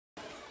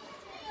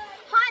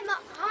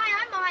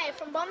we're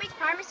from Bonbeach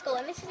Primary School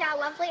and this is our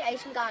lovely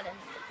Asian garden.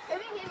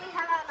 Over here we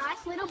have our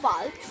nice little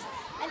bugs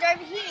and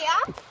over here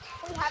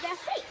we have our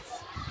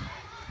seats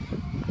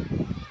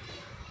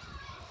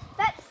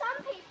that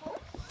some people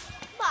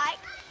like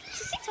to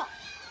sit on.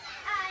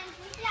 And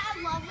this is our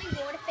lovely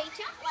water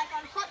feature, like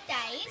on hot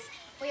days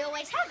we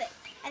always have it.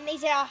 And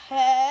these are our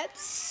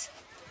herbs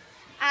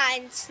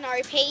and snow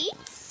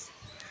peas.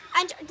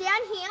 And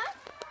down here,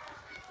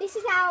 this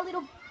is our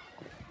little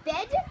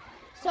bed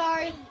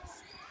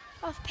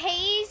of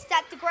peas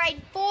that the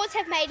grade 4s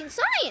have made in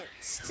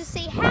science to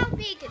see how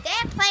big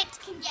their plants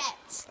can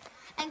get.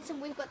 And so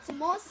we've got some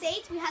more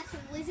seeds. We have some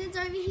lizards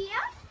over here.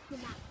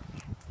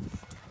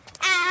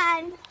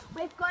 And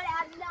we've got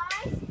our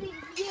nice big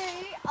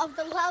view of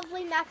the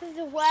lovely map of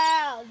the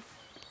world.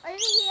 Over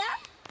here,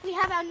 we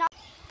have our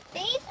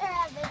these are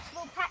our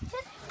vegetable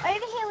patches.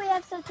 Over here we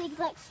have some things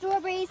like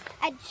strawberries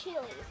and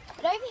chilies.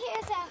 But over here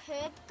is our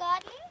herb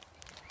garden,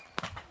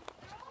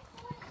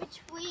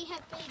 which we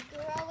have been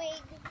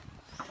growing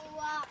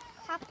for a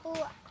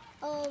couple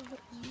of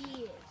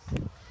years.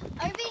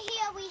 Over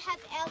here we have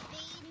our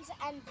beans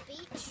and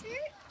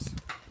beetroot.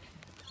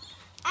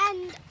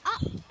 And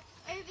up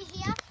over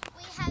here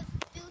we have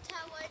built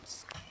our own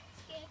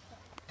scarecrow.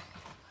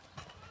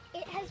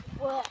 It has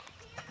worked.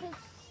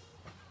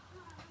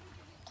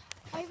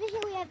 Over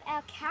here we have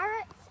our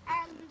carrots,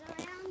 and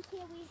around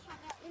here we have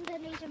our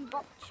Indonesian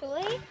bok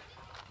choy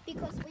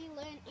because we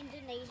learn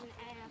Indonesian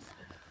at our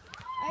school.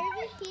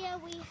 Over here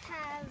we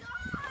have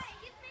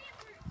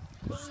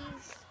these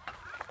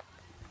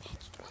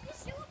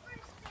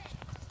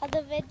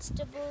other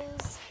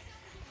vegetables,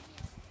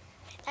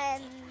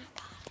 and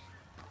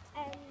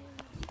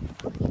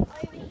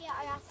over here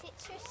are our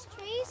citrus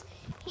trees.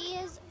 We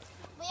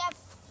have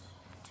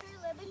 2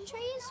 lemon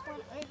trees,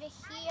 one over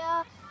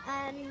here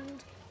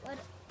and one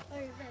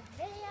over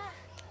there.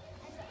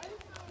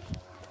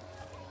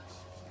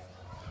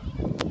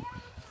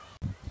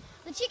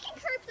 The chicken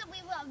coop that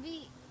we will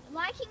be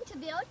liking to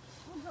build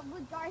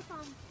would go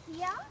from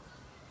here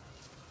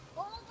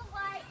all the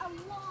way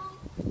along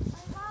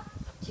over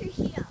to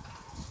here.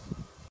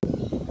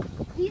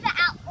 These are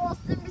our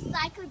awesome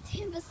recycled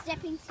timber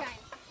stepping stones.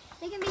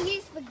 They can be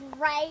used for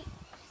great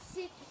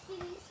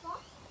sitting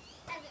spots,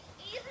 and it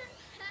isn't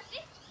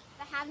perfect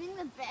for having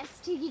the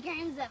best sticky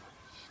games ever.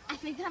 I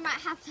think I might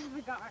have to have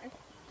a go.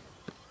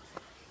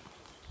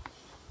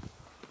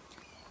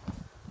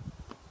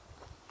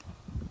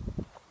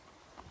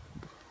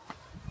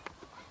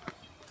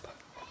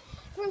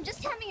 From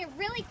just having a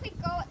really quick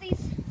go at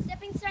these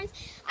stepping stones,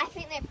 I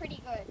think they're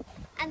pretty good.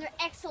 And they're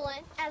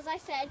excellent, as I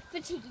said,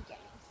 for tiki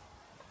games.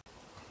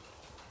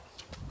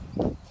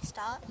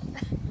 Start.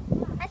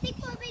 I think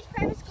Bonbeach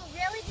Primary School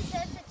really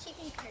deserves a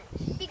chicken coop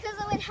because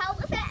it would help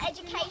with our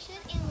education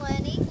in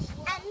learning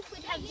and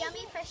would have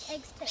yummy fresh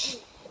eggs to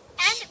eat.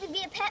 And it would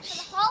be a pet for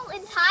the whole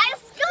entire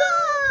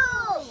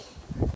school!